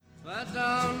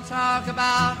talk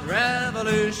about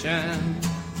revolution.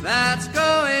 That's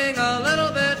going a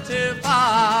little bit too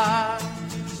far.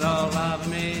 So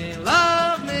love me,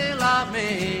 love me, love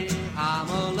me. I'm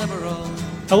a liberal.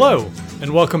 Hello,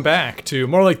 and welcome back to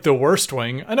More Like the Worst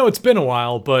Wing. I know it's been a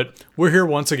while, but we're here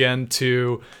once again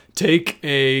to take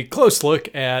a close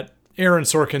look at Aaron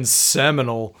Sorkin's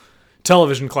seminal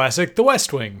television classic, The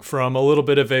West Wing, from a little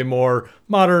bit of a more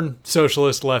modern,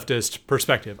 socialist, leftist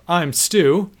perspective. I'm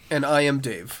Stu. And I am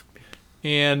Dave.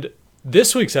 And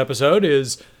this week's episode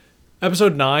is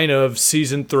episode 9 of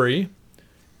season 3,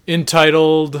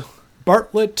 entitled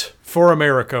Barlet for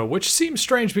America, which seems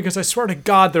strange because I swear to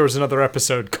God there was another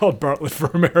episode called Barlet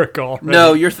for America already.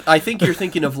 No, I think you're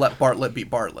thinking of Let Bartlett Be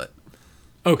Bartlett.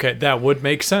 Okay, that would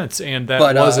make sense, and that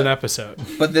was an episode.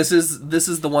 But this is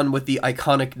the one with the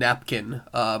iconic napkin,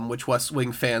 which West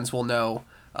Wing fans will know,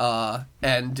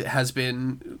 and has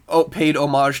been paid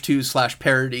homage to /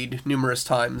 parodied numerous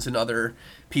times in other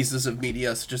pieces of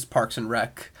media, such as Parks and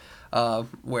Rec,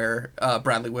 where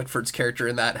Bradley Whitford's character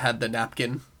in that had the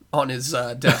napkin on his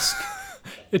desk.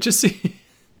 It just seems...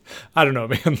 I don't know,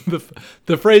 man.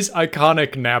 The phrase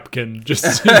 "iconic napkin" just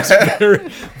seems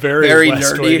very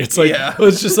West Wing. Nerdy. It's like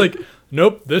it's just like,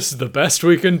 nope, this is the best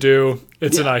we can do.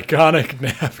 It's an iconic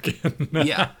napkin.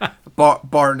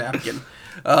 Bar napkin.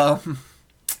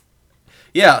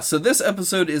 So this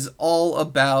episode is all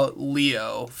about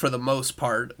Leo for the most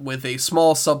part, with a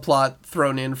small subplot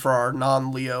thrown in for our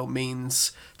non-Leo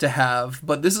mains to have.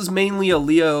 But this is mainly a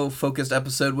Leo-focused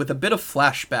episode with a bit of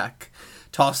flashback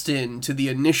tossed in to the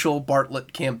initial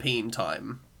Bartlett campaign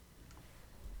time.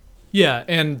 Yeah,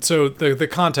 and so the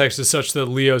context is such that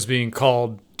Leo's being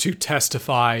called to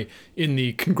testify in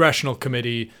the congressional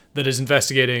committee that is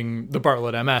investigating the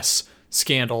Bartlett MS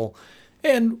scandal.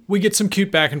 And we get some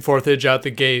cute back and forthage out the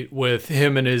gate with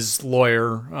him and his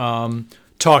lawyer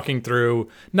talking through,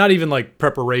 not even like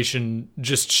preparation,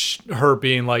 just her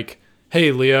being like,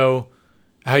 hey, Leo,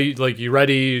 how you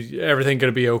ready? Everything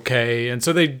gonna be okay? And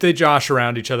so they josh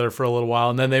around each other for a little while,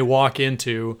 and then they walk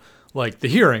into like the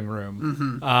hearing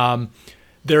room. Mm-hmm.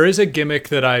 There is a gimmick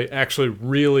that I actually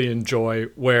really enjoy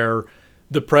where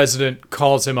the president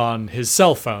calls him on his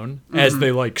cell phone as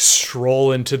they like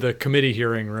stroll into the committee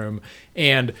hearing room,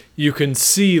 and you can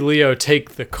see Leo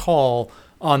take the call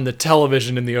on the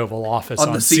television in the Oval Office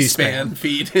on the C-SPAN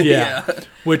feed. Yeah,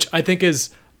 which I think is,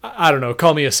 I don't know,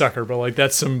 call me a sucker, but like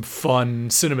that's some fun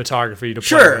cinematography to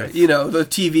play with. The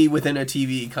TV within a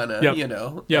TV kind of,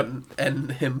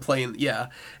 and him playing,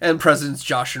 and president's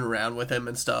joshing around with him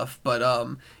and stuff.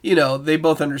 But, they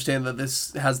both understand that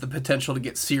this has the potential to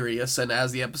get serious, and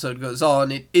as the episode goes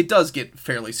on, it does get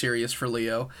fairly serious for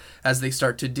Leo as they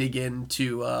start to dig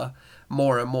into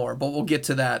more and more. But we'll get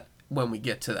to that when we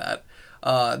get to that.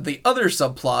 The other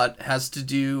subplot has to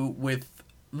do with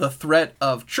the threat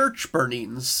of church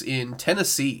burnings in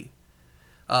Tennessee.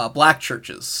 Black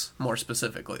churches, more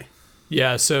specifically.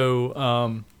 Yeah,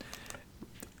 so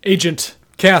Agent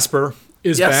Casper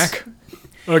is back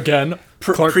again.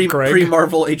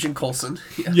 Pre-Marvel Agent Coulson.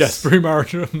 Yes,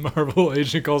 pre-Marvel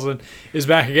Agent Coulson is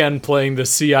back again playing the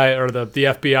CIA or the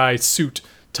FBI suit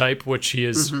type, which he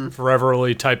is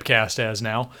foreverly typecast as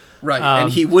now. Right,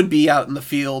 and he would be out in the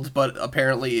field, but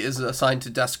apparently is assigned to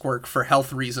desk work for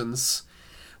health reasons,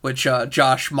 which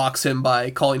Josh mocks him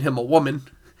by calling him a woman,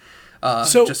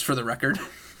 just for the record.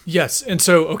 Yes, and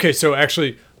so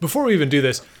actually, before we even do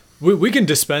this, we can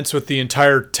dispense with the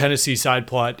entire Tennessee side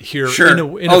plot here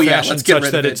in a fashion such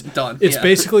that it's done. It's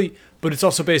basically, but it's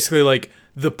also basically like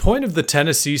the point of the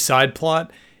Tennessee side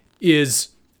plot is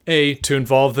to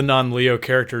involve the non-Leo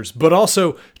characters, but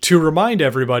also to remind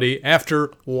everybody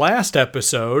after last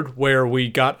episode where we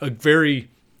got a very,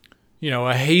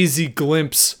 a hazy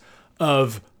glimpse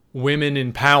of women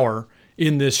in power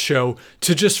in this show,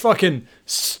 to just fucking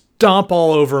stomp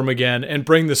all over them again and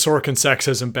bring the Sorkin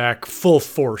sexism back full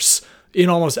force in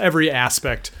almost every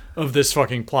aspect of this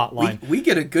fucking plot line. We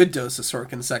get a good dose of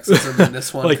Sorkin sexism in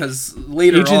this one, because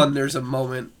later on there's a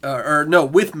moment,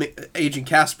 with Agent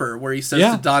Casper, where he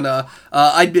says to Donna,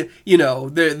 "I'd be,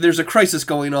 there's a crisis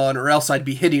going on, or else I'd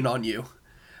be hitting on you."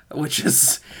 Which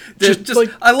is just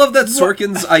like, I love that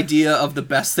Sorkin's idea of the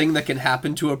best thing that can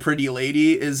happen to a pretty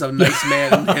lady is a nice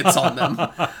man hits on them.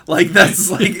 Like, that's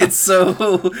like, it's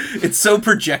so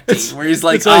projecting, where he's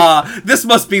like, this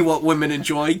must be what women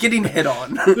enjoy, getting hit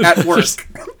on at work.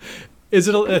 I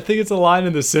think it's a line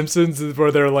in The Simpsons where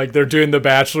they're doing The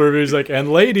Bachelor, and he's like,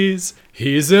 and ladies,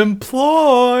 he's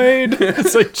employed.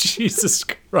 It's like, Jesus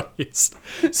Christ.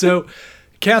 So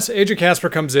Agent Casper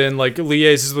comes in,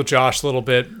 liaises with Josh a little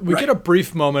bit. We get a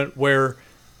brief moment where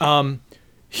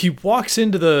he walks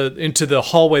into the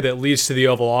hallway that leads to the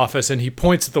Oval Office, and he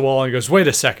points at the wall and goes, "Wait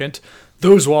a second,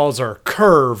 those walls are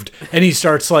curved," and he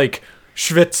starts like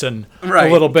schwitzing a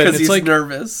little bit. Because he's like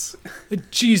nervous.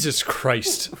 Jesus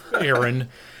Christ, Aaron.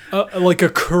 Like a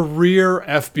career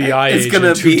FBI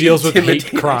agent who deals with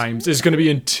hate crimes is going to be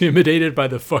intimidated by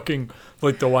the fucking,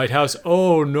 like, the White House.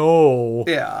 Oh no.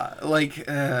 Yeah, like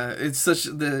it's such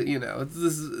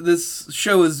this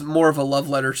show is more of a love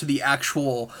letter to the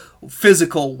actual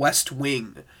physical West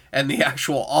Wing and the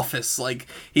actual office. Like,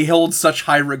 he holds such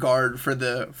high regard for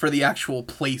the actual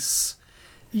place.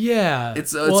 Yeah,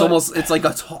 it's like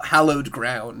a hallowed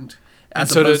ground.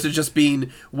 As opposed to just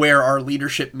being where our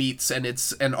leadership meets and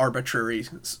it's an arbitrary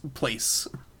place.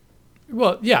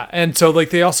 Well, yeah. And so, like,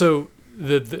 they also,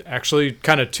 actually,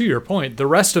 kind of to your point, the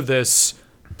rest of this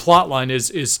plot line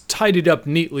is tidied up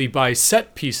neatly by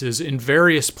set pieces in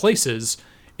various places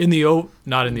in the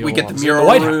We get the mural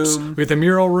room. We get the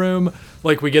mural room.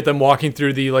 Like, we get them walking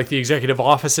through the executive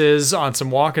offices on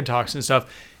some walk and talks and stuff.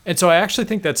 And so I actually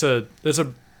think that's a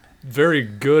very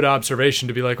good observation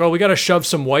to be like, well, we got to shove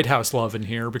some White House love in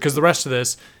here because the rest of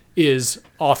this is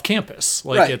off campus,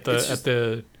 like at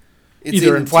the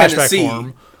either in flashback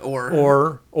Tennessee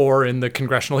form or in the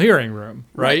congressional hearing room,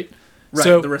 right? Right.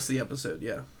 So the rest of the episode,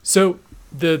 yeah. So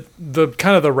the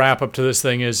kind of the wrap up to this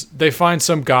thing is they find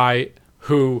some guy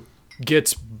who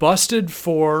gets busted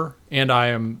for, and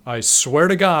I swear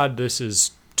to God, this is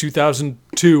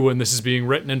 2002 when this is being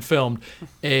written and filmed,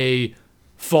 a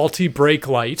faulty brake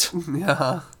light.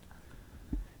 Yeah.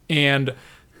 And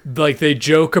like they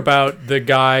joke about the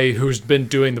guy who's been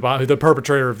doing the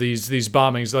perpetrator of these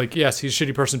bombings. Like, yes, he's a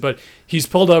shitty person, but he's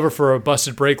pulled over for a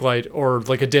busted brake light or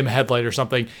like a dim headlight or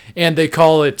something, and they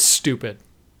call it stupid.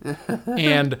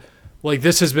 And like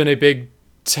this has been a big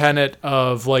tenet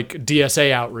of like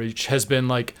DSA outreach has been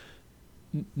like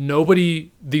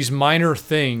these minor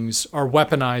things are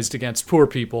weaponized against poor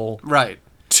people. Right.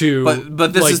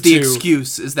 But this is the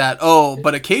excuse is that,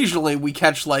 but occasionally we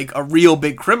catch like a real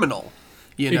big criminal,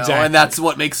 exactly. And that's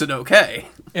what makes it okay.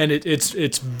 And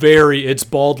it's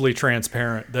baldly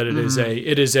transparent that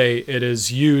it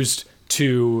is used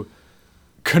to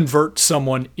convert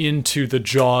someone into the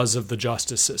jaws of the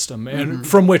justice system, and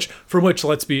from which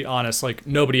let's be honest, like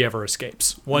nobody ever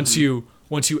escapes. Once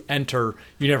you enter,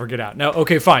 you never get out. Now,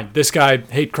 okay, fine. This guy,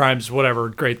 hate crimes, whatever,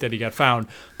 great that he got found.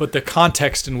 But the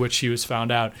context in which he was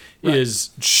found out is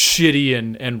shitty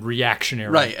and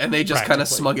reactionary. Right, and they just kind of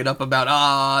smug it up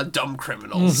about, dumb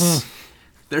criminals.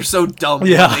 They're so dumb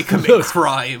when they commit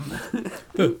crime.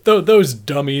 Those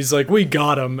dummies, like, we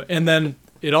got them. And then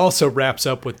it also wraps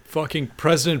up with fucking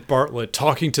President Barlet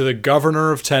talking to the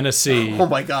governor of Tennessee. Oh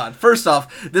my God! First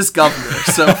off, this governor.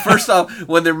 So first off,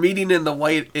 when they're meeting in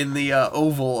the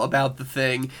Oval about the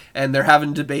thing, and they're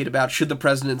having a debate about should the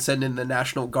president send in the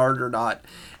National Guard or not,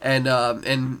 and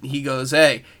he goes,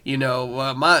 "Hey,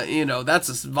 that's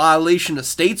a violation of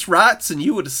states' rights, and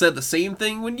you would have said the same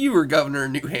thing when you were governor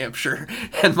of New Hampshire."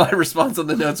 And my response on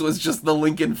the notes was just the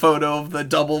Lincoln photo of the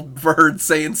double bird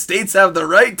saying, "States have the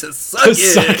right to suck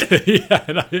it." Yeah,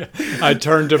 and I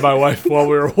turned to my wife while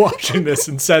we were watching this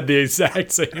and said the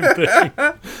exact same thing.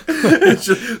 It's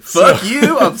just, fuck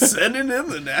you, I'm sending in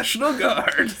the National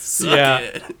Guard. Suck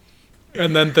it.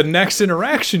 And then the next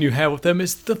interaction you have with them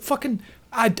is the fucking...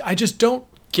 I just don't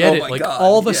get it. Like, God,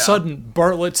 all of a sudden,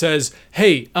 Bartlett says,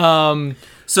 "Hey,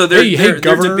 so they're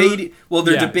Governor." Debating. Well,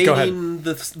 they're debating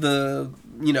the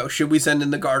should we send in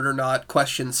the guard or not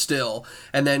question still.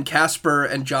 And then Casper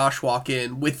and Josh walk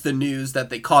in with the news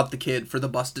that they caught the kid for the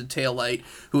busted taillight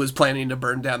who was planning to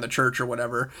burn down the church or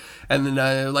whatever. And then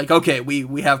okay,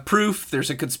 we have proof. There's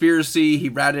a conspiracy. He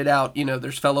ratted out,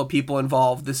 there's fellow people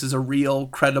involved. This is a real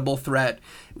credible threat.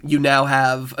 You now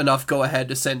have enough go ahead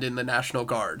to send in the National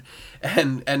Guard.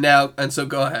 And so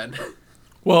go ahead.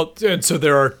 Well, and so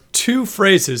there are two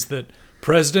phrases that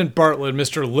President Bartlett,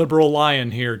 Mr. Liberal Lion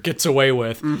here, gets away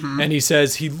with. And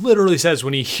he literally says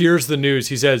when he hears the news,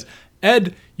 he says,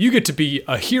 "Ed, you get to be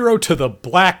a hero to the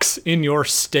blacks in your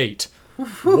state."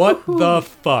 What the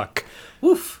fuck?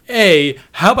 Oof.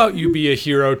 How about you be a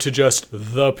hero to just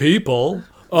the people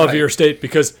of your state?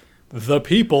 Because the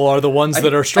people are the ones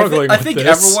that are struggling with this. I think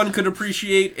everyone could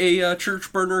appreciate a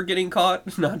church burner getting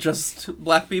caught, not just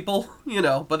black people,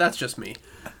 but that's just me.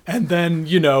 And then,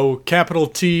 capital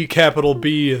T, capital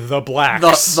B, the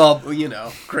blacks.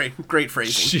 Great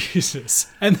phrasing. Jesus.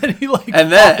 And then he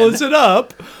follows it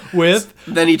up with.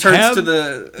 Then he turns to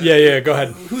the. Yeah. Go ahead.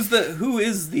 Who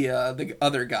is the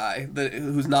other guy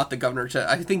who's not the governor?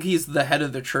 I think he's the head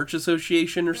of the church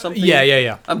association or something.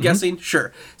 Yeah. I'm guessing.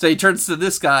 Sure. So he turns to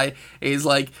this guy. And he's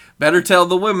like, better tell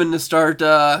the women to start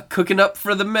cooking up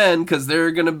for the men because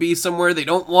they're gonna be somewhere they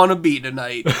don't want to be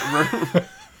tonight.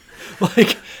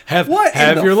 Have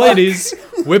your ladies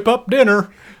whip up dinner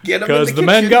because the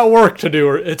men got work to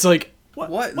do. It's like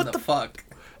what the fuck?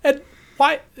 And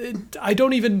why? I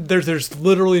don't even. There's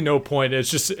literally no point. It's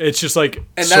just like.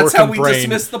 And that's how we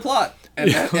dismiss the plot.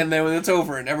 And then it's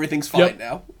over and everything's fine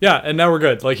now. Yeah, and now we're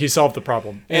good. He solved the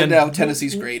problem. And now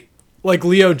Tennessee's great.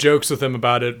 Leo jokes with him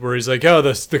about it, where he's like, "Oh,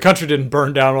 the country didn't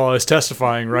burn down while I was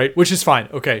testifying, right?" Which is fine.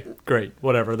 Okay, great,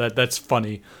 whatever. That's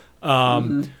funny.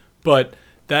 But.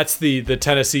 That's the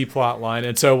Tennessee plot line.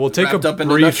 And so we'll take Wrapped up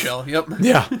in a nutshell. Yep.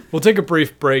 Yeah. We'll take a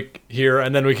brief break here,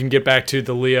 and then we can get back to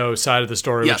the Leo side of the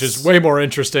story, which is way more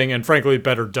interesting and, frankly,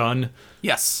 better done.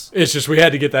 Yes. It's just we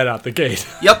had to get that out the gate.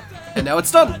 Yep. And now it's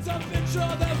done.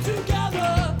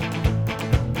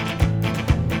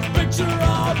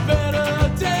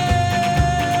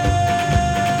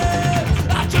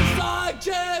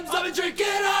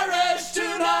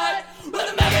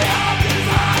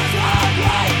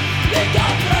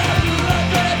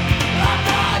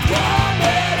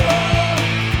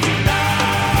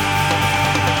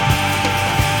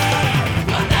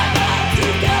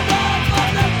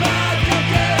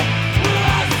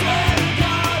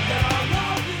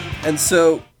 And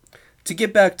so, to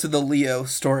get back to the Leo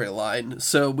storyline,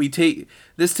 so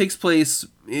this takes place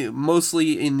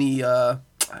mostly in the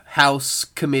House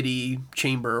committee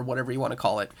chamber, whatever you want to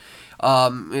call it.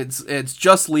 It's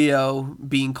just Leo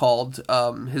being called.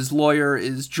 His lawyer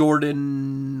is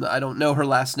Jordan. I don't know her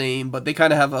last name, but they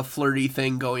kind of have a flirty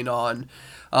thing going on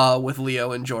with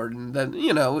Leo and Jordan that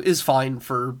is fine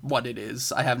for what it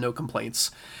is. I have no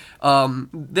complaints.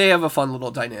 They have a fun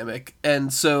little dynamic.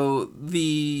 And so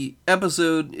the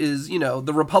episode is,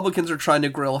 the Republicans are trying to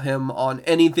grill him on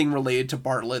anything related to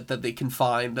Barlet that they can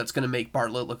find that's going to make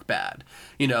Barlet look bad.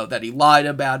 That he lied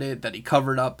about it, that he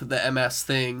covered up the MS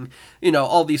thing,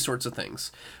 all these sorts of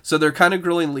things. So they're kind of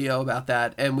grilling Leo about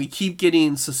that. And we keep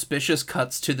getting suspicious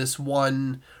cuts to this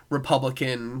one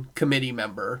Republican committee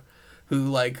member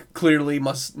who clearly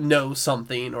must know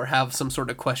something or have some sort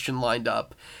of question lined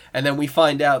up. And then we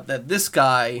find out that this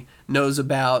guy knows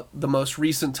about the most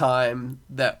recent time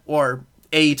that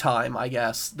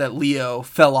Leo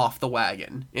fell off the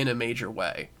wagon in a major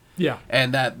way. Yeah.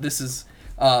 And that this is,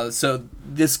 so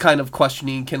this kind of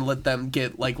questioning can let them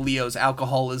get Leo's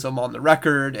alcoholism on the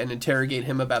record and interrogate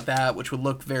him about that, which would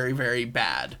look very, very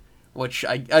bad, which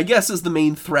I guess is the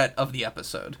main threat of the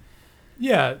episode.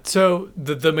 Yeah, so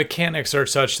the mechanics are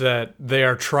such that they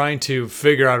are trying to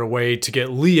figure out a way to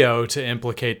get Leo to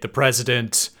implicate the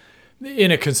president in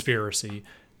a conspiracy.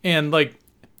 And,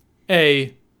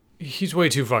 he's way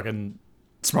too fucking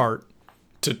smart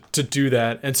to do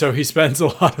that. And so he spends a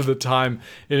lot of the time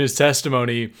in his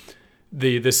testimony,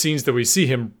 the scenes that we see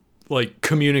him,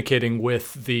 communicating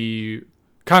with the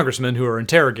congressmen who are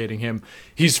interrogating him,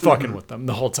 he's fucking with them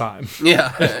the whole time.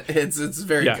 Yeah, it's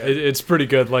very good. It's pretty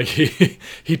good.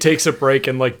 He takes a break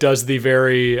and does the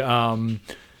very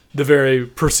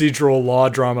procedural law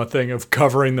drama thing of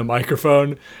covering the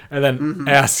microphone and then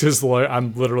asks his lawyer.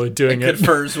 I'm literally doing it.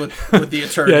 Confers with the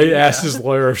attorney. Yeah, he asks his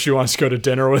lawyer if she wants to go to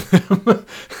dinner with him.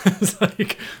 It's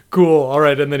cool, all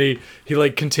right. And then he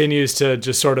continues to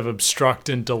just sort of obstruct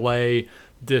and delay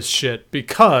this shit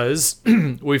because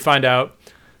we find out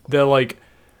that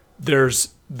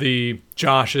there's the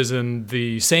Joshes and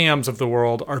the Sams of the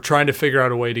world are trying to figure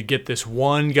out a way to get this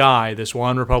one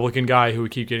Republican guy who we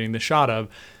keep getting the shot of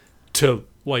to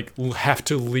have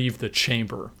to leave the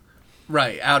chamber.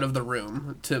 Right, out of the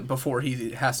room before he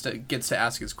gets to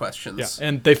ask his questions. Yeah,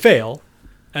 and they fail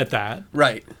at that.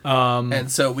 Right. And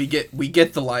so we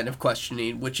get the line of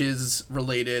questioning, which is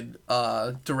related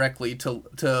directly to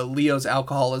Leo's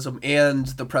alcoholism and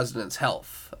the president's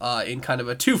health, in kind of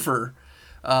a twofer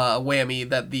whammy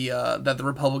that the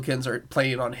Republicans are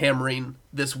planning on hammering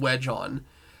this wedge on.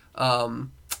 We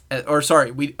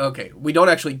don't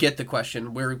actually get the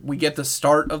question. We get the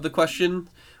start of the question.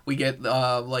 We get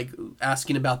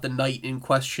asking about the night in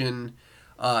question.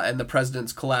 And the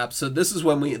president's collapse. So this is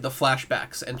when the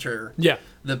flashbacks enter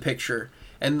the picture.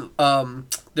 And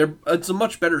it's a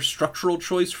much better structural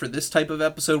choice for this type of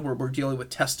episode where we're dealing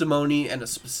with testimony and a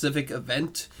specific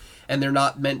event. And they're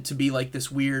not meant to be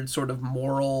this weird sort of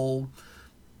moral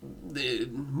the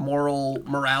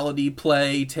morality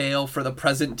play tale for the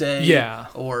present day. Yeah.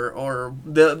 Or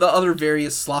the other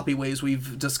various sloppy ways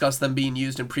we've discussed them being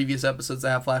used in previous episodes that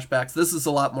have flashbacks. This is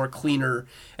a lot more cleaner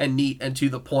and neat and to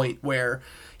the point, where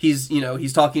he's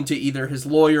talking to either his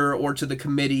lawyer or to the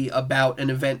committee about an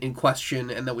event in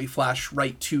question, and then we flash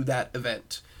right to that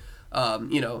event.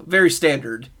 Very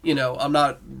standard. I'm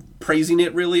not praising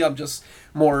it really. I'm just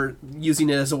more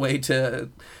using it as a way to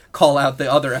call out the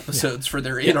other episodes for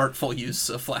their inartful use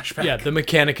of flashback. Yeah, the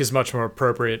mechanic is much more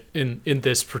appropriate in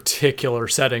this particular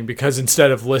setting, because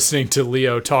instead of listening to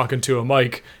Leo talking to a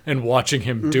mic and watching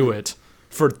him do it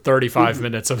for 35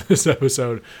 minutes of this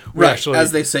episode, we actually,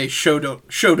 as they say, show don't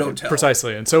tell.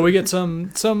 Precisely. And so we get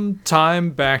some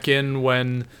time back in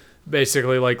when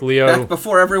basically like Leo, back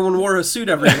before everyone wore a suit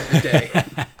every day.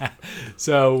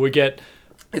 So we get,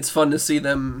 it's fun to see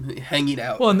them hanging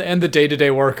out. Well, and the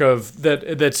day-to-day work of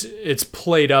that's it's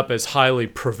played up as highly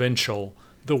provincial,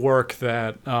 the work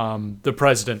that the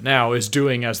president now is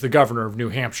doing as the governor of New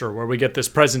Hampshire, where we get this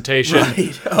presentation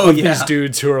of these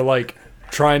dudes who are like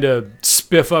trying to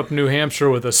spiff up New Hampshire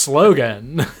with a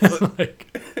slogan.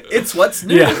 It's what's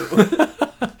new. Yeah.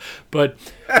 But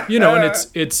and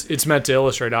it's meant to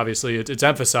illustrate, obviously it's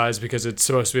emphasized because it's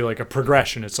supposed to be like a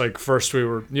progression. It's like first we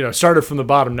were started from the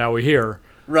bottom, now we're here.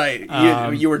 Right.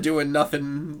 You were doing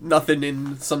nothing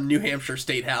in some New Hampshire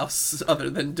state house other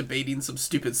than debating some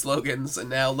stupid slogans, and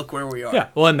now look where we are. Yeah.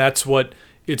 Well, and that's what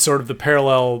it's sort of the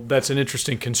parallel. That's an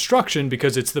interesting construction,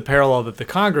 because it's the parallel that the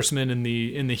congressmen in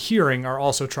the hearing are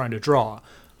also trying to draw,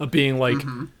 of being like,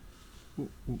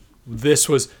 this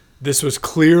was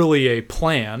clearly a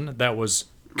plan that was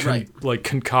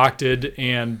concocted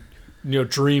and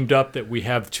dreamed up, that we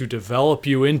have to develop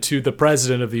you into the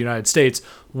president of the United States.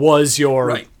 Was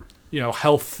your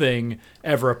health thing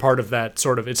ever a part of that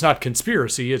sort of? It's not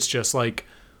conspiracy. It's just like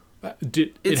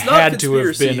it had to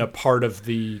have been a part of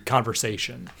the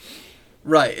conversation.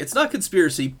 Right. It's not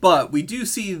conspiracy, but we do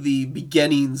see the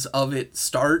beginnings of it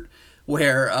start,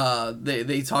 where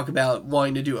they talk about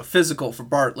wanting to do a physical for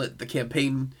Bartlett, the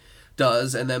campaign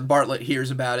does, and then Bartlett hears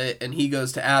about it, and he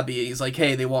goes to Abby. He's like,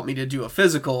 hey, they want me to do a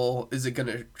physical. Is it going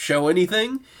to show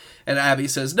anything? And Abby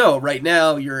says, no, right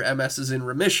now your MS is in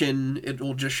remission. It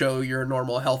will just show you're a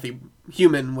normal, healthy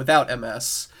human without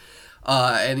MS.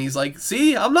 And he's like,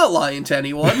 see, I'm not lying to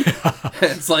anyone.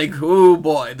 It's like, oh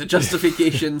boy, the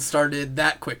justification started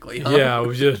that quickly, huh? Yeah,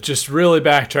 we just really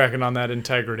backtracking on that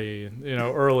integrity,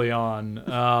 early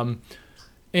on.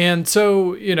 And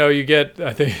so, you get,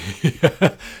 I think,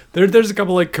 there's a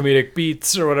couple like comedic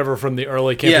beats or whatever from the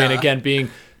early campaign,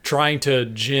 again, trying to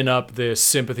gin up this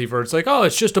sympathy for, it's like, oh,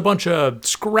 it's just a bunch of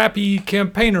scrappy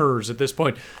campaigners at this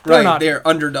point. They're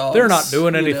underdogs. They're not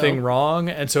doing anything wrong.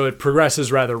 And so it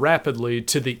progresses rather rapidly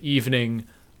to the evening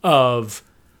of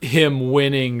him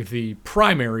winning the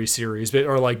primary series,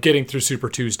 or like getting through Super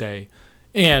Tuesday,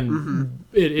 and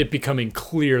it becoming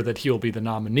clear that he'll be the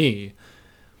nominee.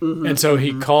 And so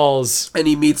he calls... And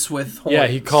he meets with Hoynes. Yeah,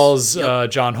 he calls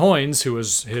John Hoynes, who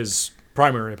was his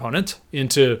primary opponent,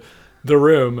 into the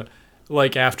room,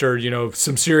 like after,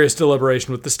 some serious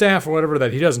deliberation with the staff or whatever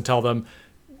that he doesn't tell them,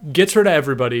 gets rid of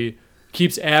everybody,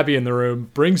 keeps Abby in the room,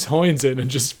 brings Hoynes in,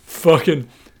 and just fucking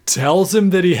tells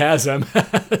him that he has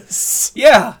MS.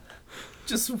 Yeah.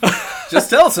 Just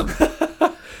tells him.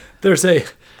 There's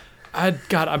I'm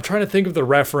trying to think of the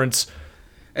reference...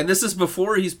 And this is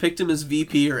before he's picked him as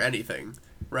VP or anything,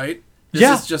 right?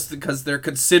 This is just because they're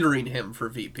considering him for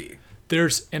VP.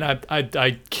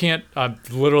 I can't,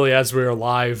 literally as we are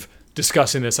live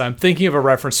discussing this, I'm thinking of a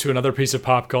reference to another piece of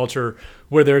pop culture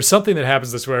where there's something that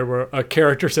happens this way, where a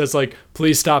character says like,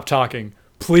 please stop talking.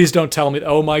 Please don't tell me,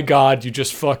 oh my God, you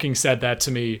just fucking said that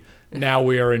to me. Now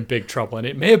we are in big trouble. And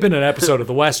it may have been an episode of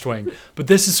The West Wing, but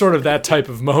this is sort of that type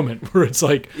of moment where it's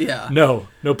like, no,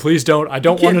 please don't. I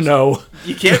don't want to know.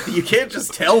 You can't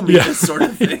just tell me this sort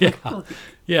of thing.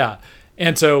 Yeah.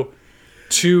 And so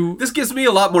this gives me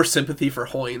a lot more sympathy for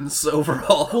Hoynes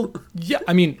overall. Yeah.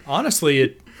 I mean,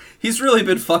 honestly, he's really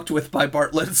been fucked with by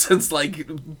Bartlett since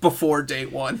like before day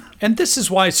one. And this is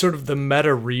why sort of the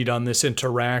meta read on this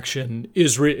interaction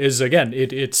is again,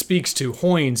 it speaks to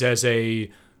Hoynes as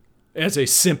a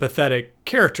sympathetic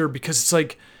character, because it's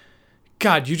like,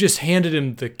 God, you just handed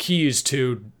him the keys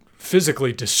to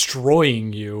physically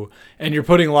destroying you, and you're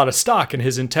putting a lot of stock in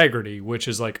his integrity, which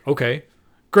is like, okay,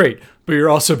 great. But you're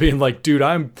also being like, dude,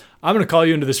 I'm going to call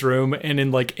you into this room, and in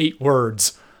like 8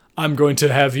 words, I'm going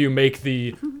to have you make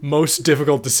the most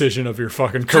difficult decision of your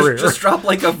fucking career. Just drop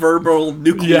like a verbal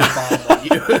nuclear bomb on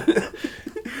you.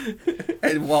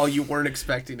 And while you weren't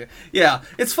expecting it. Yeah,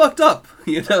 it's fucked up,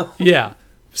 Yeah.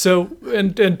 So,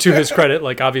 and to his credit,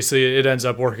 like, obviously it ends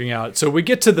up working out. So we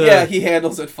get to the... Yeah, he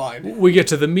handles it fine. We get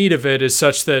to the meat of it is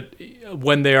such that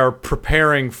when they are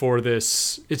preparing for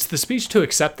this, it's the speech to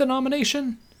accept the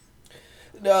nomination?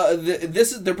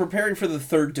 They're preparing for the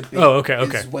third debate. Oh, okay.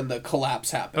 Is when the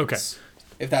collapse happens. Okay.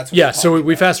 If that's what yeah, so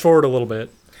we fast forward a little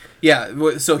bit.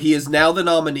 Yeah, so he is now the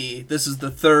nominee. This is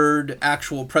the third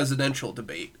actual presidential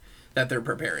debate that they're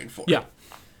preparing for. Yeah.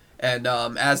 And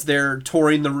as they're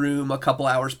touring the room a couple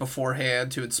hours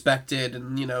beforehand to inspect it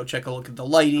and, check a look at the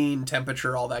lighting,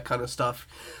 temperature, all that kind of stuff,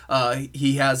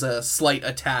 he has a slight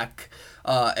attack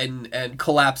and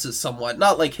collapses somewhat.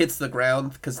 Not like hits the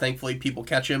ground, because thankfully people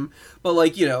catch him, but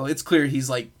it's clear he's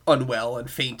like unwell and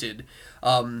fainted.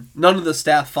 None of the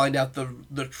staff find out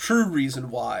the true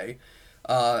reason why.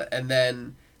 And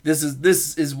then this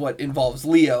is what involves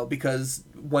Leo, because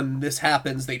when this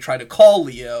happens, they try to call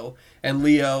Leo, and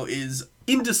Leo is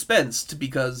indispensed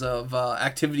because of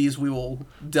activities we will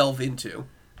delve into.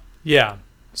 Yeah.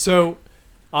 So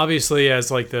obviously, as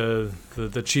like the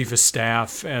chief of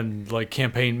staff and like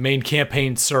main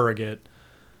campaign surrogate,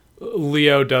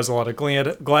 Leo does a lot of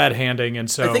glad handing, and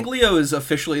so I think Leo is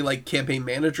officially like campaign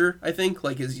manager. I think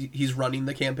he's running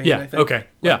the campaign. Yeah. I think. Okay.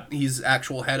 Yeah. He's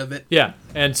actual head of it. Yeah,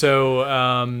 and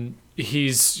so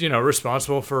he's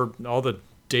responsible for all the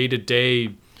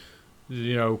day-to-day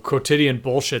quotidian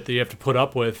bullshit that you have to put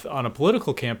up with on a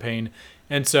political campaign,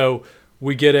 and so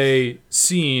we get a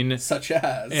scene such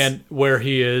as and where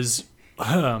he is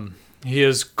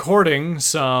courting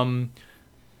some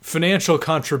financial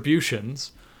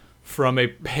contributions from a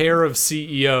pair of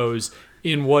CEOs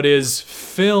in what is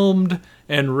filmed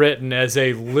and written as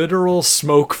a literal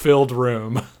smoke-filled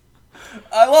room.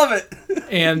 I love it.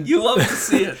 And you love to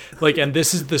see it. And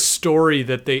this is the story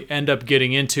that they end up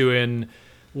getting into in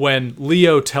when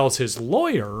Leo tells his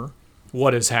lawyer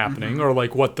what is happening, or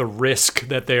like what the risk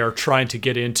that they are trying to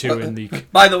get into in the...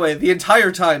 By the way, the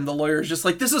entire time the lawyer is just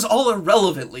like, this is all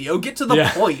irrelevant, Leo, get to the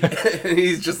point. And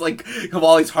he's just like,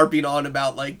 while he's harping on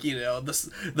about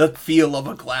the feel of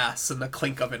a glass and the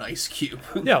clink of an ice cube.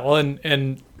 Yeah, well,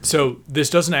 and so this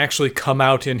doesn't actually come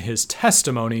out in his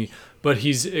testimony, but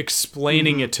he's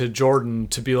explaining it to Jordan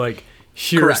to be like,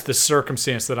 here's the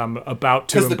circumstance that I'm about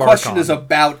to embark on. Because the question is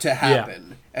about to happen.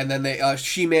 Yeah. And then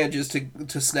she manages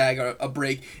to snag a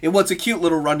break in what's a cute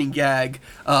little running gag.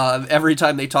 Every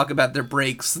time they talk about their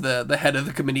breaks, the head of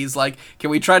the committee is like, can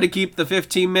we try to keep the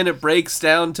 15-minute breaks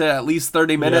down to at least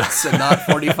 30 minutes and not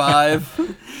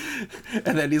 45?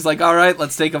 And then he's like, all right,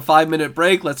 let's take a 5-minute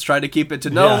break. Let's try to keep it to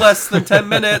no less than 10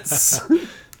 minutes.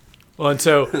 Well, and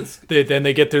so then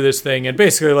they get through this thing, and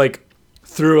basically, like,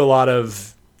 through a lot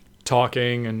of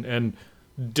talking and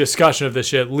discussion of this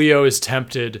shit, Leo is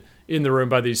tempted in the room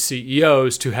by these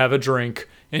CEOs to have a drink,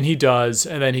 and he does,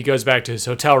 and then he goes back to his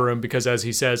hotel room because, as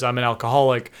he says, I'm an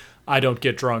alcoholic. I don't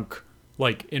get drunk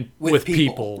with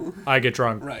people. I get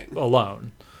drunk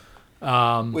alone.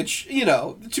 Which,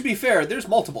 to be fair, there's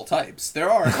multiple types. There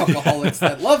are alcoholics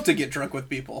that love to get drunk with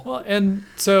people. Well, and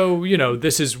so,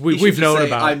 this is... We've known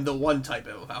about... I'm the one type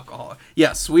of alcoholic.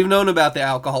 Yes, we've known about the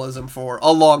alcoholism for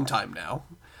a long time now.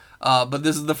 But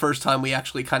this is the first time we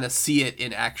actually kind of see it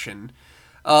in action.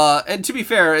 And to be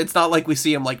fair, it's not like we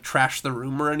see him trash the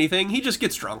room or anything. He just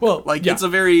gets drunk. Well, it's a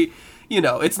very,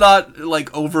 it's not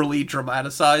overly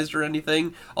dramatized or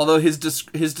anything. Although his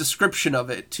description of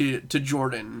it to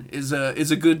Jordan is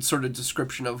a good sort of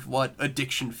description of what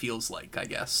addiction feels like, I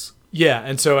guess. Yeah,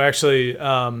 and so actually,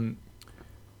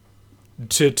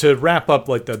 to wrap up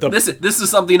this is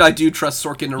something I do trust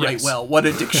Sorkin to write well. What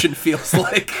addiction feels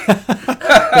like.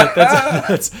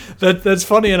 That's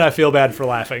funny, and I feel bad for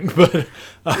laughing. But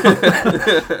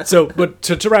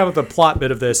to wrap up the plot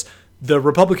bit of this, the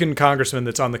Republican congressman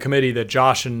that's on the committee that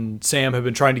Josh and Sam have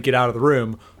been trying to get out of the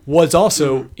room was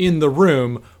also in the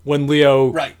room when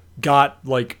Leo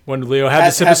when Leo had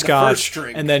the sip of scotch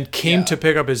and then came to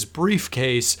pick up his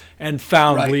briefcase and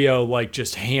found Leo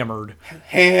just hammered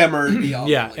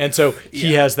beyond and so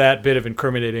he has that bit of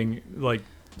incriminating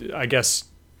I guess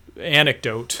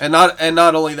anecdote, and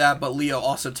not only that, but Leo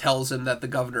also tells him that the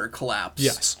governor collapsed.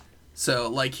 Yes.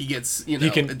 So he gets he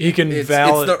can it's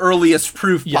the earliest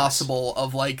proof possible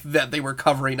of that they were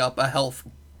covering up a health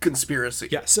conspiracy.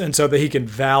 Yes, and so that he can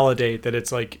validate that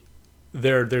it's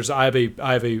there's I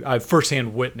have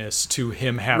firsthand witness to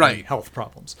him having health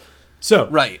problems. So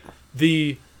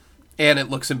and it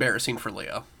looks embarrassing for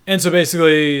Leo. And so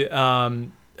basically,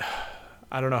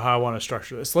 I don't know how I want to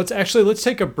structure this. Let's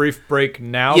take a brief break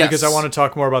now because I want to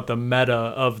talk more about the meta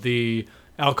of the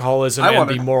alcoholism and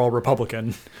the moral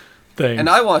Republican thing. And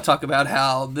I want to talk about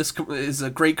how this is a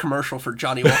great commercial for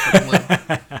Johnny Walker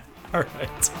Blue. All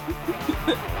right.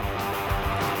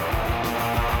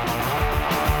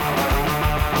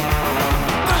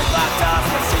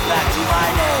 Back to my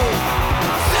name.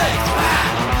 Six pack.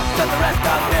 Got the rest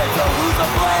of it, so who's to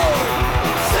blame?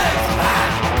 Six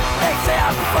pack. They say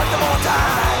I'm the fuck them all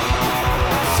time.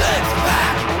 Six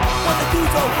pack. What the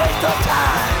dude's a waste of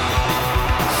time.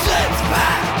 Six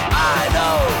pack. I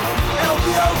know it'll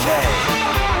be okay.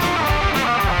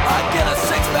 I get a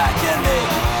six pack in me.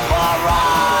 All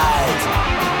right.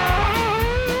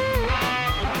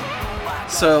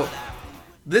 So,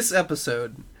 this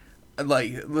episode.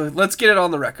 Like, let's get it on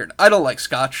the record. I don't like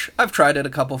scotch. I've tried it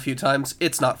a few times.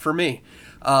 It's not for me.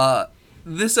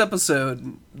 This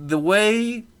episode, the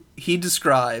way he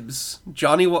describes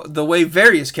the way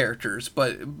various characters,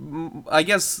 but I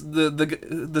guess the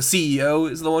CEO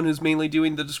is the one who's mainly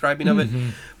doing the describing of it.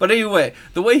 But anyway,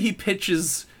 the way he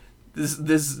pitches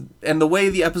this and the way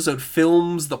the episode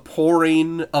films the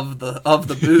pouring of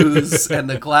the booze and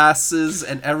the glasses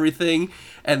and everything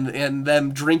and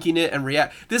them drinking it and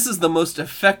react. This is the most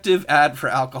effective ad for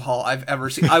alcohol I've ever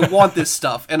seen. I want this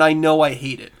stuff and I know I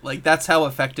hate it. Like, that's how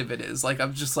effective it is. Like,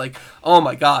 I'm just like, oh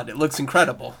my god, it looks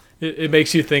incredible. It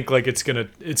makes you think like it's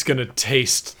gonna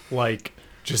taste like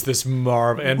just this and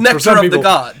nectar for some of people, the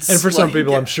gods. And for some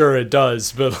people, I'm sure it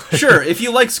does. But sure, if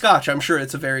you like scotch, I'm sure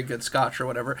it's a very good scotch or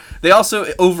whatever. They also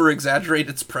over-exaggerate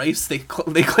its price. They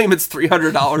claim it's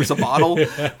 $300 a bottle,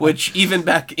 which even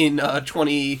back in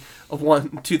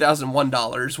 2001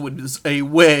 dollars was a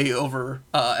way over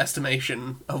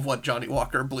estimation of what Johnny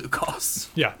Walker Blue costs.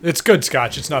 Yeah, it's good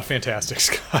scotch. It's not fantastic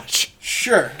scotch.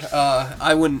 Sure,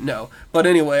 I wouldn't know. But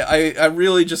anyway, I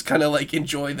really just kind of like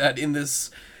enjoy that in this.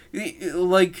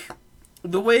 Like,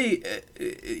 the way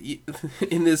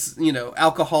in this,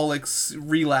 alcoholics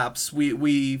relapse,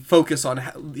 we focus on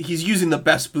how he's using the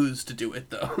best booze to do it,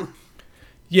 though.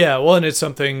 Yeah, well, and it's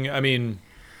something, I mean,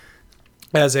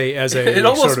 as a it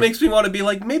almost makes me want to be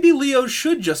like, maybe Leo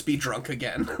should just be drunk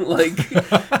again. Like,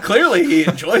 clearly he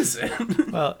enjoys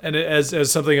it. Well, and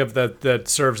as something of that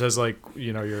serves as like,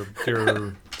 your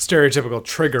stereotypical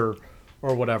trigger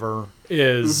or whatever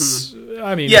is,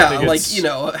 I mean, yeah, I think like,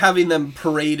 having them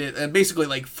parade it and basically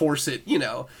like force it, You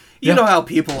know how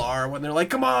people are when they're like,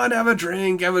 come on, have a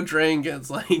drink. It's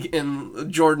like,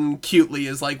 and Jordan cutely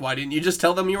is like, why didn't you just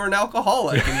tell them you were an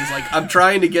alcoholic? And he's like, I'm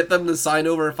trying to get them to sign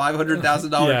over $500,000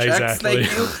 checks. Exactly.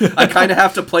 Thank you. I kind of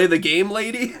have to play the game,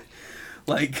 lady.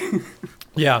 Like,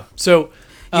 yeah. So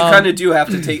you kind of do have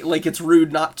to take, like, it's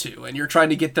rude not to, and you're trying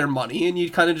to get their money, and you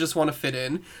kind of just want to fit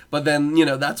in, but then,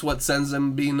 that's what sends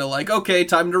them being like, okay,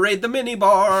 time to raid the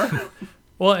minibar.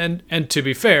 Well, and to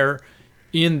be fair,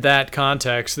 in that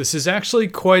context, this is actually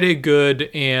quite a good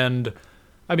and,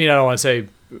 I mean, I don't want to say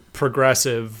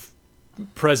progressive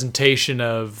presentation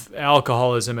of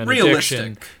alcoholism and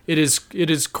addiction. It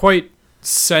is quite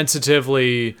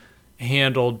sensitively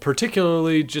handled,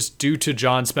 particularly just due to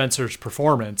John Spencer's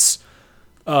performance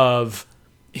of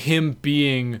him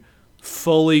being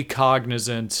fully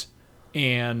cognizant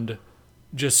and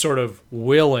just sort of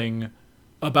willing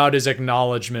about his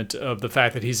acknowledgement of the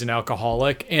fact that he's an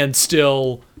alcoholic and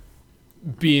still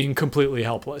being completely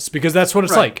helpless, because that's what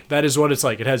it's like. That is what it's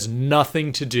like. It has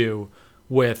nothing to do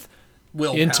with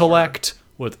willpower. Intellect,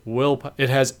 with will. It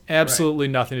has absolutely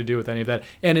nothing to do with any of that.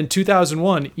 And in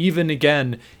 2001, even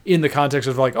again, in the context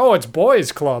of like, oh, it's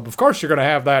boys club, of course you're going to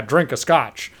have that drink of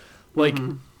scotch. Like,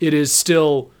 it is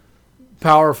still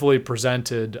powerfully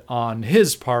presented on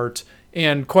his part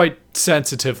and quite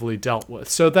sensitively dealt with.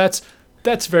 So that's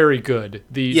very good.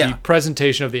 The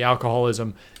presentation of the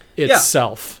alcoholism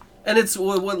itself. And it's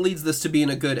what leads this to being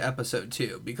a good episode,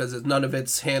 too, because none of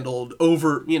it's handled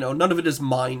over, none of it is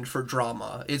mined for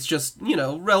drama. It's just,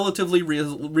 relatively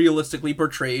realistically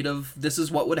portrayed of this is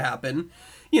what would happen.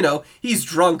 He's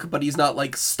drunk, but he's not,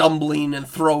 like, stumbling and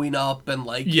throwing up and,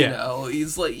 like,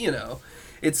 he's, like,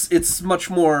 it's much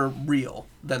more real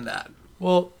than that.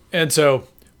 Well, and so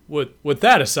with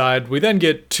that aside, we then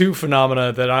get two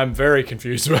phenomena that I'm very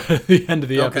confused about at the end of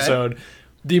the episode.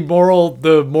 The moral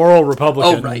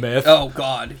Republican myth. Oh,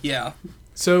 God, yeah.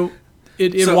 So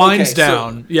it winds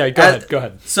down. Go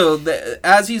ahead. So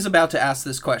as he's about to ask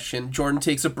this question, Jordan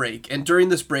takes a break, and during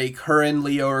this break, her and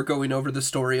Leo are going over the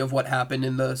story of what happened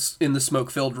in the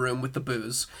smoke-filled room with the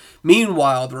booze.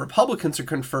 Meanwhile, the Republicans are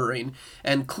conferring,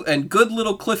 and good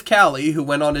little Cliff Calley, who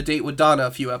went on a date with Donna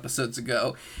a few episodes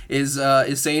ago, is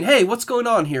saying, "Hey, what's going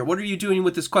on here? What are you doing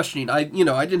with this questioning? I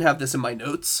didn't have this in my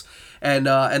notes." And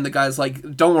the guy's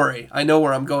like, don't worry, I know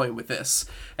where I'm going with this.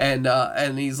 And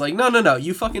he's like, no,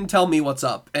 you fucking tell me what's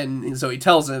up. And so he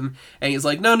tells him, and he's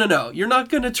like, no, you're not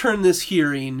going to turn this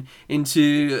hearing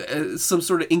into some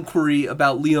sort of inquiry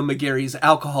about Leo McGarry's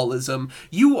alcoholism.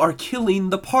 You are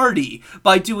killing the party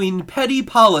by doing petty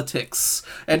politics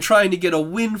and trying to get a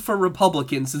win for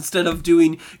Republicans instead of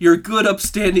doing your good,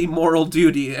 upstanding moral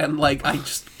duty. And like, I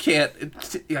just can't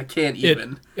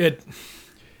even.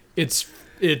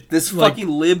 This like, fucking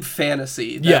lib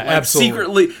fantasy. That, like,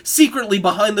 absolutely. Secretly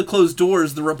behind the closed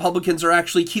doors, the Republicans are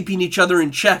actually keeping each other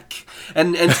in check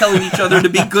and telling each other to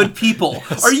be good people.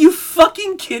 Yes. Are you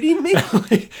fucking kidding me?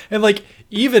 And like,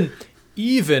 even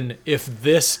if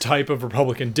this type of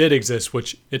Republican did exist,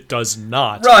 which it does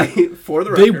not. Right, for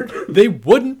the record. They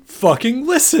wouldn't fucking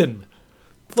listen.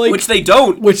 Like, which they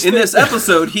don't. In this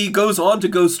episode, he goes on to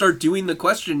go start doing the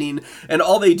questioning, and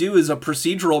all they do is a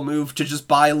procedural move to just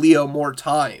buy Leo more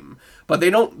time. But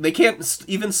they can't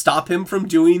even stop him from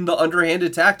doing the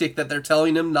underhanded tactic that they're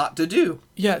telling him not to do.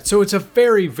 Yeah, so it's a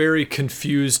very, very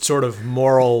confused sort of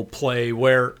moral play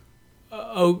where,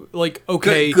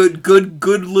 okay,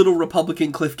 good little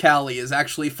Republican Cliff Calley is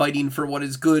actually fighting for what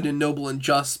is good and noble and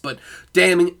just, but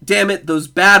damn it, those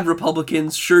bad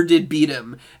Republicans sure did beat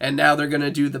him, and now they're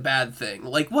gonna do the bad thing.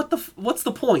 Like, what's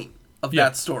the point of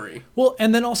that story? Well,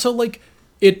 and then also like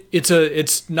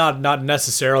it's not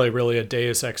necessarily really a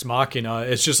Deus Ex Machina.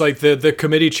 It's just like the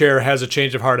committee chair has a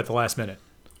change of heart at the last minute,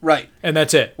 right? And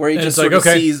that's it. Where he and just sort of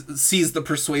sees the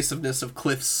persuasiveness of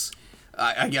Cliff's,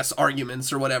 I guess,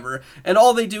 arguments or whatever, and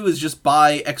all they do is just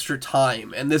buy extra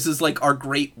time, and this is like our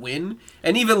great win.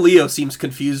 And even Leo seems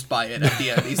confused by it at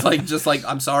the end. He's like, just like,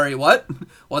 I'm sorry,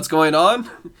 what's going on?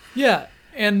 Yeah,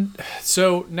 and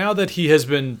so now that he has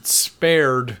been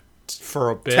spared for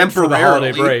a bit for the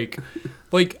holiday break,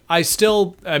 like I'm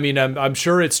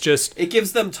sure it's just, it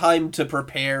gives them time to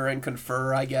prepare and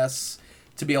confer, I guess,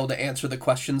 to be able to answer the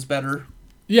questions better.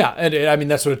 Yeah, and I mean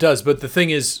that's what it does. But the thing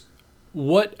is,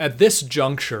 what at this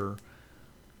juncture,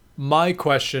 my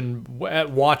question at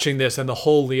watching this and the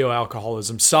whole Leo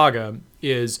alcoholism saga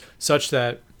is such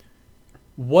that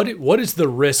what is the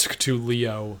risk to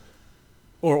Leo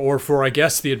or for, I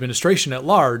guess, the administration at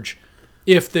large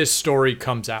if this story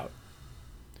comes out?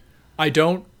 I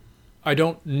don't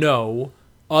know,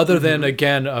 other than,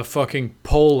 again, a fucking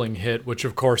polling hit, which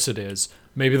of course it is.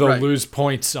 Maybe they'll lose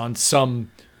points on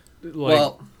some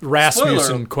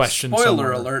Rasmussen question.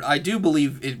 Spoiler alert, I do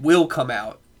believe it will come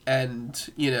out,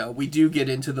 and we do get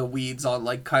into the weeds on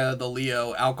like kind of the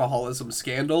Leo alcoholism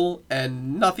scandal,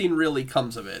 and nothing really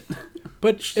comes of it.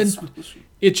 But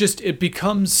it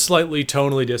becomes slightly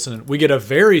tonally dissonant. We get a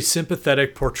very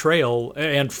sympathetic portrayal,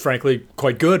 and frankly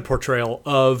quite good portrayal,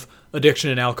 of addiction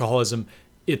and alcoholism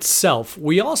itself.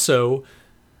 We also,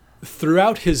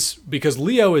 throughout because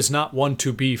Leo is not one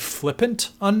to be flippant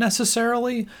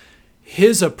unnecessarily,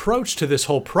 his approach to this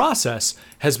whole process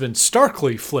has been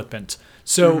starkly flippant.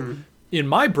 So in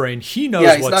my brain, he knows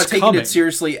what's coming. He's not taking it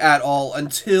seriously at all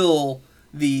until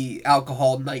the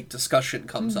alcohol night discussion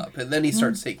comes up, and then he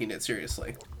starts taking it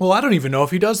seriously. Well, I don't even know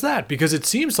if he does that, because it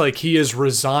seems like he is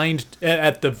resigned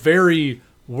at the very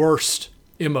worst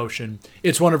emotion.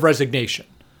 It's one of resignation,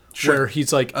 where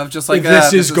he's like, of just like,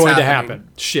 this is going to happen.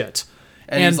 Shit.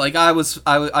 And he's like,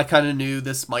 I kind of knew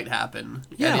this might happen,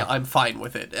 and I'm fine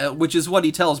with it, which is what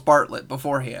he tells Bartlett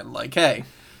beforehand. Like, hey,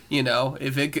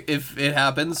 if it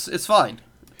happens, it's fine.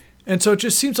 And so it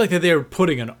just seems like that they're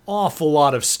putting an awful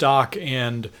lot of stock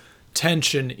and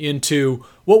tension into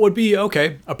what would be,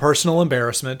 a personal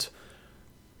embarrassment.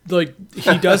 Like,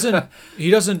 he doesn't.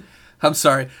 I'm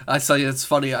sorry. I saw you. It's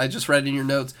funny. I just read in your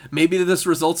notes. Maybe this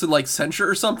results in like censure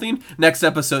or something. Next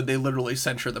episode, they literally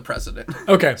censure the president.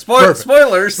 Okay.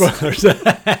 Spoilers.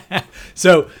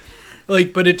 So,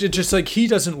 like, but it just like he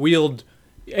doesn't wield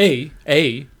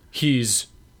he's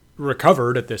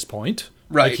recovered at this point.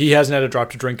 Right. Like, he hasn't had a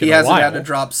drop to drink in a while. He hasn't had a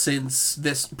drop since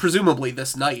presumably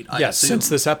this night, I assume. Since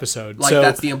this episode. Like,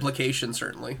 that's the implication,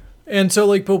 certainly. And so,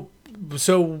 like,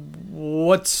 so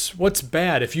what's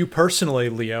bad? If you personally,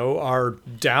 Leo, are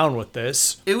down with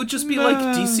this, it would just be like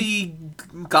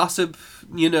DC gossip,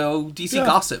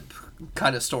 gossip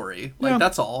kind of story. Like,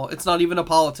 that's all. It's not even a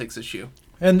politics issue.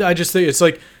 And I just think it's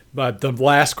like, but the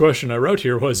last question I wrote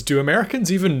here was, do Americans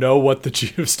even know what the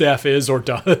chief of staff is or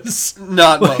does?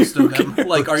 Not most of them.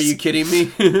 Like, are you kidding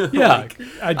me? Yeah.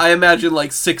 I imagine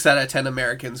like 6 out of 10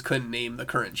 Americans couldn't name the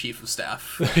current chief of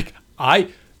staff.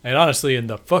 And honestly, in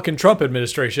the fucking Trump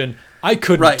administration, I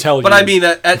couldn't tell you. But I mean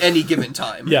at any given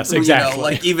time. Yes, exactly. You know,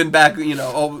 like even back, you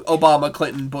know, Obama,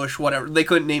 Clinton, Bush, whatever, they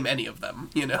couldn't name any of them,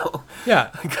 you know?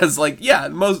 Yeah. Because, like,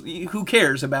 who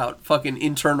cares about fucking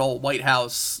internal White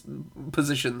House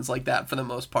positions like that for the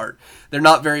most part? They're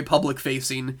not very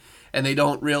public-facing, and they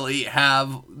don't really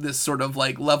have this sort of,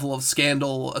 like, level of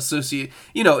scandal associated.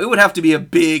 You know, it would have to be a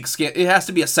big it has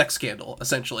to be a sex scandal,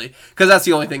 essentially, because that's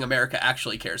the only thing America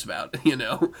actually cares about, you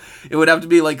know? It would have to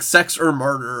be, like, sex or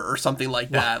murder or something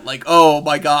like that. Like, oh,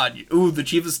 my God, the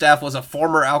chief of staff was a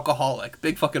former alcoholic.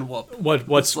 Big fucking whoop.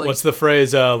 What's the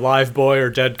phrase, live boy or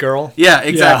dead girl? Yeah,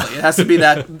 exactly. Yeah. It has to be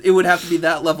that. It would have to be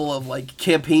that level of, like,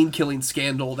 campaign killing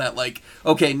scandal that, like,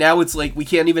 okay, now it's like we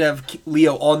can't even have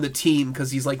Leo on the team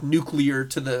because he's, like, nuclear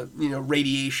to the, you know,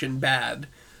 radiation bad.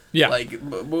 Yeah. Like,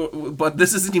 but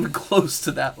this isn't even close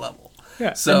to that level.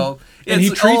 Yeah. So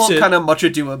it's all kind of much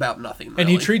ado about nothing.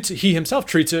 Really. And he himself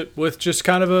treats it with just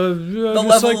kind of the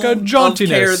just level like a jauntiness, of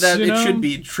care that you know? it should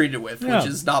be treated with, which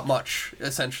is not much,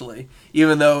 essentially.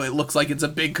 Even though it looks like it's a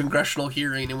big congressional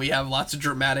hearing and we have lots of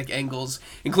dramatic angles,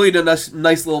 including a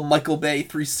nice little Michael Bay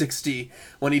 360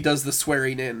 when he does the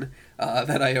swearing in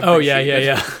that I appreciate. Oh,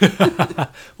 yeah.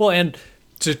 Well, and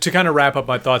to kind of wrap up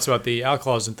my thoughts about the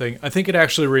alcoholism thing, I think it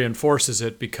actually reinforces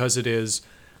it because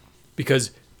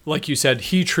like you said,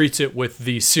 he treats it with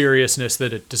the seriousness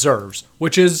that it deserves,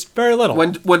 which is very little.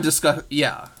 When discussing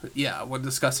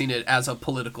it as a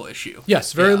political issue.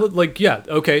 Yes,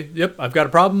 okay, yep, I've got a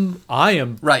problem. I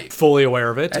am fully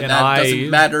aware of it, and that doesn't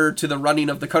matter to the running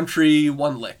of the country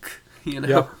one lick, you know.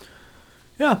 Yep.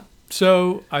 Yeah.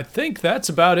 So I think that's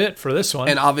about it for this one.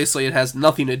 And obviously it has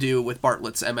nothing to do with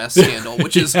Bartlett's MS scandal,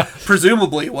 which is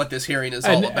presumably what this hearing is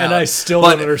all about. And I still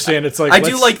don't understand. It's like I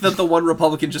do like that the one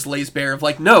Republican just lays bare of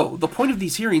like, no, the point of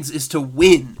these hearings is to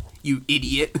win, you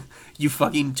idiot, you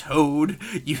fucking toad,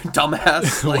 you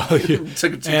dumbass, like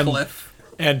to Cliff.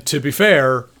 And to be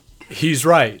fair, he's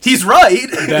right. He's right.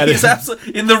 He's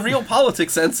absolutely, in the real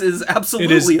politics sense, is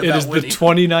absolutely about winning. It is the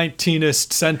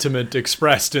 2019est sentiment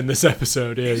expressed in this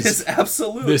episode. It's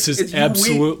absolute. This is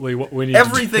absolutely what we need to do.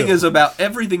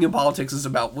 Everything in politics is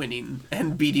about winning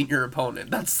and beating your opponent.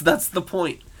 That's the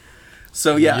point.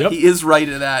 So yeah, he is right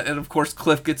in that. And of course,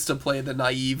 Cliff gets to play the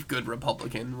naive good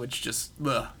Republican, which just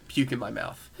puke in my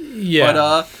mouth. Yeah.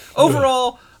 But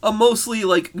overall, a mostly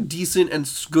like decent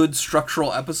and good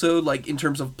structural episode, like in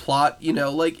terms of plot. You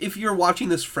know, like if you're watching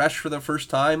this fresh for the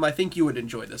first time, I think you would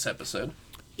enjoy this episode.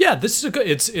 Yeah, this is a good.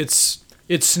 It's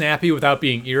snappy without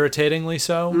being irritatingly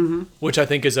so, which I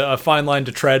think is a fine line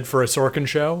to tread for a Sorkin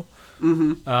show.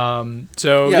 It's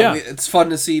fun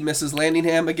to see Mrs.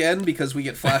 Landingham again because we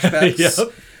get flashbacks.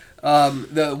 Yep.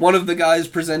 One of the guys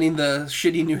presenting the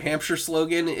shitty New Hampshire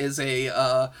slogan is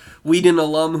a Whedon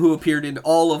alum who appeared in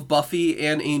all of Buffy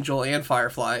and Angel and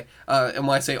Firefly. And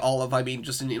when I say all of, I mean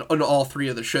just in all three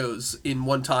of the shows in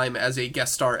one time as a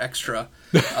guest star extra.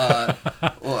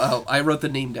 I wrote the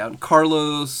name down.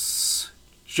 Carlos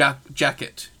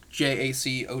Jackett.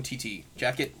 Jacott.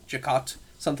 Jackott.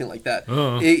 Something like that.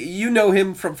 You know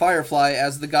him from Firefly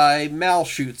as the guy Mal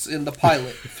shoots in the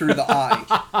pilot through the eye.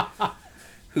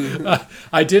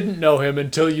 I didn't know him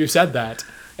until you said that,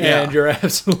 and you're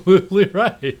absolutely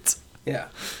right. Yeah.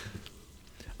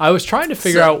 I was trying to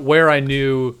figure out where I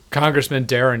knew Congressman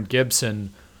Darren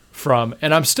Gibson from,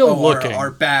 and I'm still looking.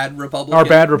 Our bad Republican. Our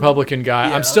bad Republican guy.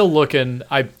 Yeah. I'm still looking.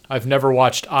 I've never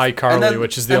watched iCarly,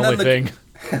 which is the only thing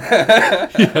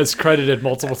he has credited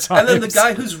multiple times. And then the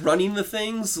guy who's running the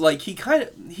things, like he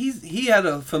had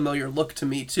a familiar look to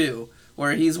me too.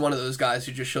 Where he's one of those guys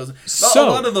who just shows up. So,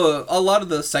 a lot of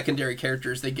the secondary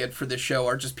characters they get for this show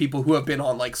are just people who have been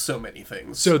on like so many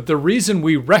things. So the reason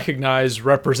we recognize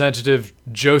Representative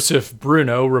Joseph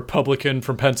Bruno, Republican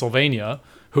from Pennsylvania,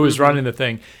 who is running the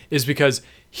thing, is because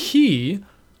he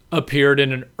appeared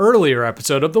in an earlier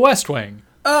episode of The West Wing.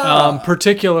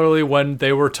 Particularly when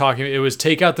they were talking, it was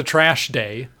Take Out the Trash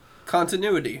Day.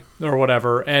 Continuity. Or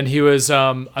whatever. And he was,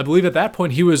 I believe at that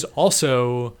point, he was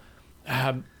also...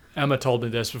 Emma told me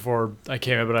this before I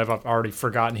came in, but I've already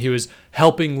forgotten. He was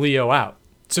helping Leo out.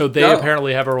 So they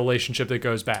apparently have a relationship that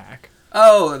goes back.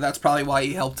 Oh, that's probably why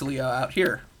he helped Leo out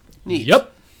here. Neat.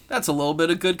 Yep. That's a little bit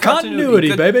of good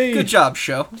continuity, baby. Good job,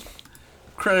 show.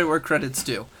 Credit where credit's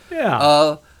due.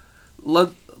 Yeah.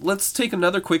 Let's take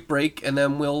another quick break, and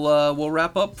then we'll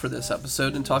wrap up for this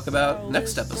episode and talk about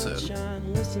next episode.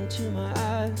 Listen to my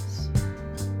eyes.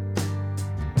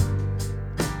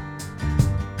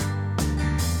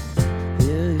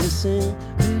 Hissing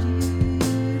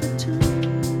radiator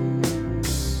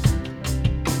tunes.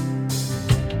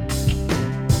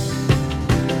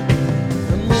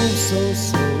 I move so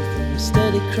slow from a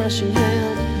steady crushing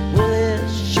hand. Will it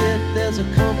shit there's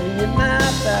a company in my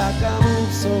back. I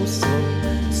move so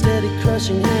slow, steady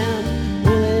crushing hand.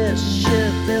 Holy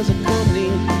shit, there's a company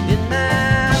in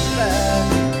my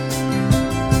back.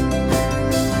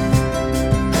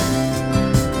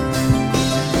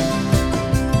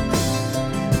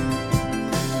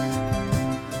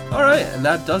 All right, and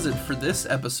that does it for this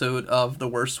episode of The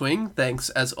Worst Swing. Thanks,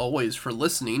 as always, for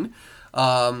listening.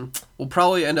 We'll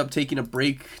probably end up taking a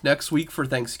break next week for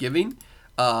Thanksgiving.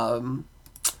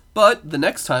 But the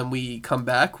next time we come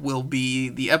back will be,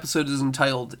 the episode is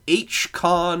entitled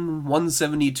H-Con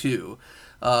 172,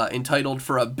 entitled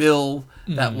for a bill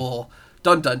that will,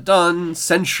 dun dun dun,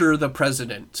 censure the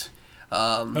president.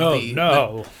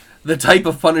 The type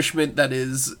of punishment that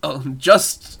is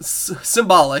just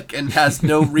symbolic and has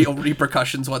no real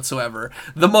repercussions whatsoever.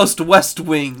 The most West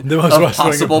Wing of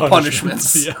possible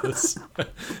punishments. Yes.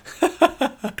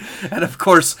 And of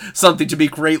course, something to be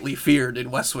greatly feared in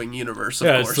West Wing universe, of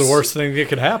course. It's the worst thing that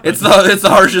could happen. It's the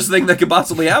harshest thing that could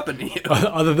possibly happen to you.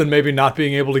 Other than maybe not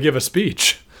being able to give a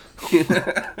speech.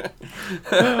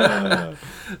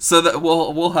 So that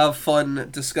we'll have fun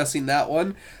discussing that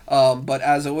one. But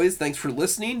as always, thanks for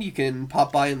listening. You can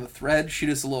pop by in the thread,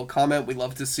 shoot us a little comment. We'd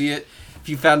love to see it. If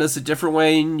you found us a different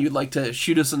way and you'd like to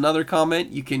shoot us another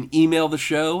comment, you can email the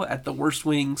show at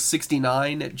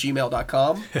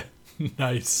theworstwing69@gmail.com.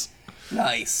 Nice.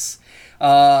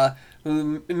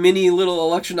 Mini little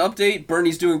election update.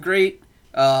 Bernie's doing great.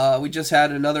 We just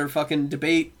had another fucking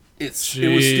debate. It was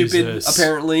stupid,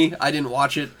 apparently. I didn't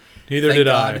watch it. Neither did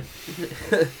I.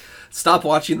 Stop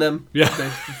watching them.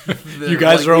 Yeah. You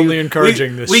guys are only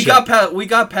encouraging this shit. We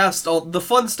got past all the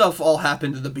fun stuff. All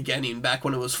happened at the beginning, back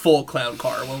when it was full clown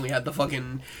car, when we had the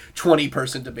fucking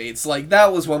 20-person debates. Like,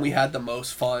 that was when we had the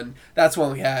most fun. That's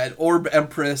when we had Orb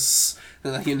Empress,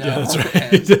 you know. Yeah, that's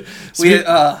right. We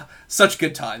had such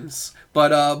good times.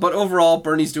 But overall,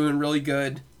 Bernie's doing really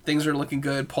good. Things are looking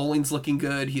good. Polling's looking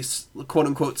good. He's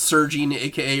quote-unquote surging,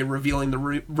 a.k.a. revealing the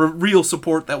real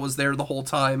support that was there the whole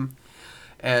time.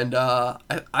 And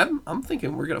I'm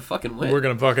thinking we're going to fucking win. We're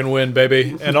going to fucking win,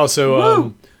 baby. And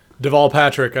also, Deval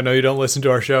Patrick, I know you don't listen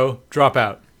to our show. Drop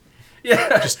out.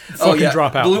 Yeah. Just fucking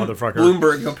drop out, motherfucker.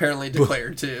 Bloomberg apparently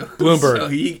declared, too. Bloomberg, so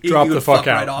he drop the fuck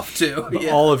out. Right off, too.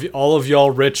 Yeah. All of y'all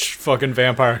rich fucking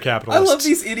vampire capitalists. I love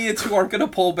these idiots who aren't going to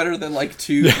poll better than like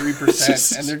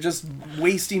 2-3%, and they're just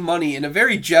wasting money in a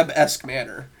very Jeb-esque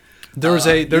manner.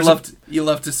 You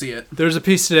love to see it. There's a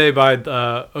piece today by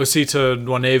Osita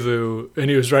Nwanevu, and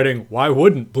he was writing, why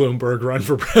wouldn't Bloomberg run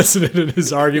for president? And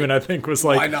his argument, I think, was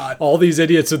like, why not? All these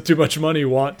idiots with too much money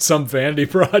want some vanity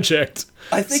project.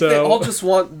 I think they all just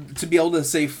want to be able to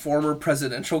say former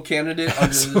presidential candidate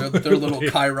under their little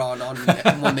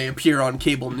chyron when they appear on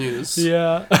cable news.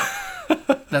 Yeah.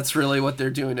 That's really what they're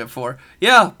doing it for.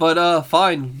 Yeah, but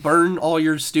fine. Burn all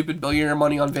your stupid billionaire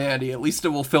money on vanity. At least it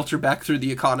will filter back through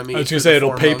the economy. I was going to say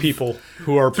it'll pay people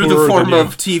who are through the form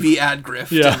of TV ad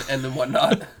grift and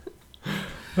whatnot.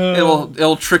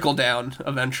 It'll trickle down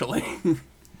eventually.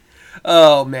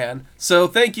 Oh, man. So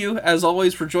thank you, as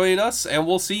always, for joining us, and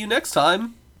we'll see you next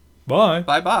time. Bye.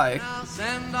 Bye-bye. I'll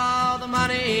send all the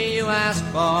money you ask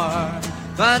for,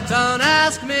 but don't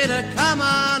ask me to come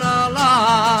on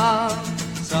along.